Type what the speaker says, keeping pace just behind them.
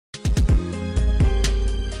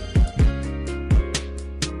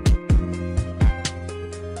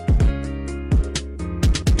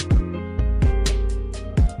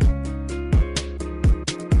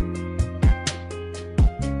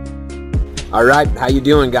All right, how you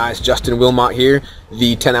doing, guys? Justin Wilmot here,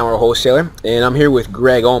 the 10-hour wholesaler, and I'm here with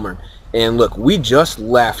Greg Ulmer. And look, we just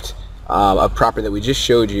left a property that we just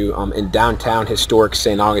showed you in downtown historic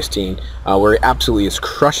St. Augustine, where it absolutely is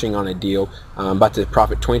crushing on a deal, about to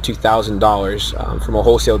profit $22,000 from a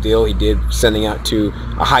wholesale deal he did, sending out to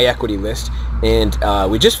a high equity list. And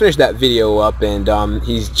we just finished that video up, and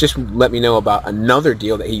he's just let me know about another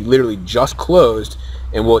deal that he literally just closed.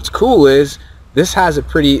 And what's cool is this has a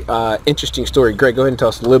pretty interesting story. Greg, go ahead and tell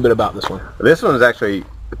us a little bit about this one. This one was actually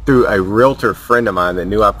through a realtor friend of mine that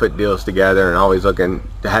knew I put deals together and always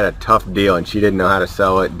had a tough deal, and she didn't know how to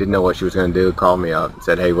sell it, didn't know what she was going to do, called me up and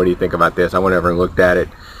said, hey, what do you think about this? I went over and looked at it,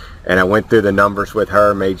 and I went through the numbers with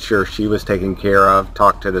her, made sure she was taken care of,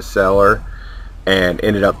 talked to the seller, and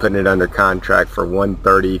ended up putting it under contract for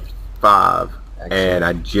 $135. Excellent. And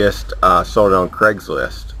I just sold it on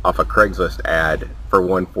Craigslist, off a Craigslist ad for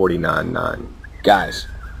 $149.9. Guys,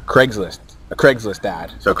 Craigslist, a Craigslist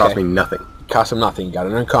ad. So it cost me nothing. Cost him nothing. You got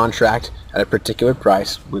it under contract at a particular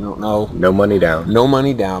price. We don't know. No money down. No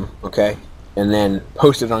money down. Okay, and then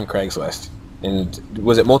posted on Craigslist. And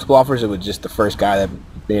was it multiple offers, or was it just the first guy that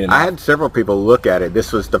made an offer? I had several people look at it.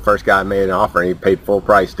 This was the first guy that made an offer, and he paid full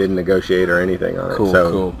price, didn't negotiate or anything on it. Cool,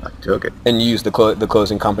 so cool. I took it. And you used the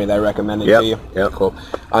closing company that I recommended to you? Yep. Cool.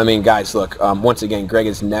 I mean, guys, look, once again, Greg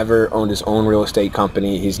has never owned his own real estate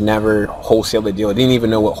company. He's never wholesaled a deal. He didn't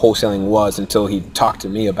even know what wholesaling was until he talked to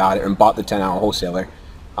me about it and bought the 10-hour wholesaler.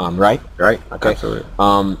 Right? Right. Okay. Absolutely.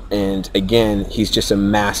 And again, he's just a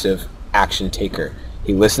massive action taker.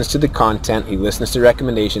 He listens to the content, he listens to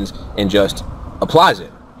recommendations, and just applies it.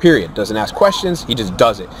 Period. Doesn't ask questions, he just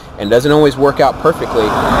does it. And doesn't always work out perfectly,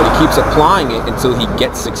 but he keeps applying it until he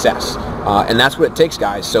gets success. And that's what it takes,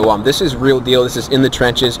 guys. So this is real deal. This is in the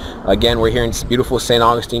trenches. Again, we're here in beautiful St.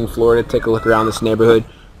 Augustine, Florida. Take a look around this neighborhood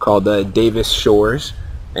called Davis Shores.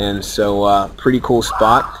 And so pretty cool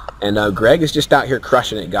spot. And Greg is just out here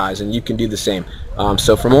crushing it, guys, and you can do the same.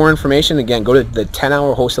 So for more information, again, go to the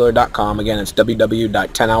 10hourwholesaler.com. Again, it's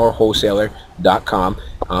www.10hourwholesaler.com,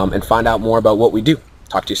 and find out more about what we do.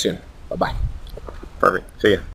 Talk to you soon. Bye-bye. Perfect. See ya.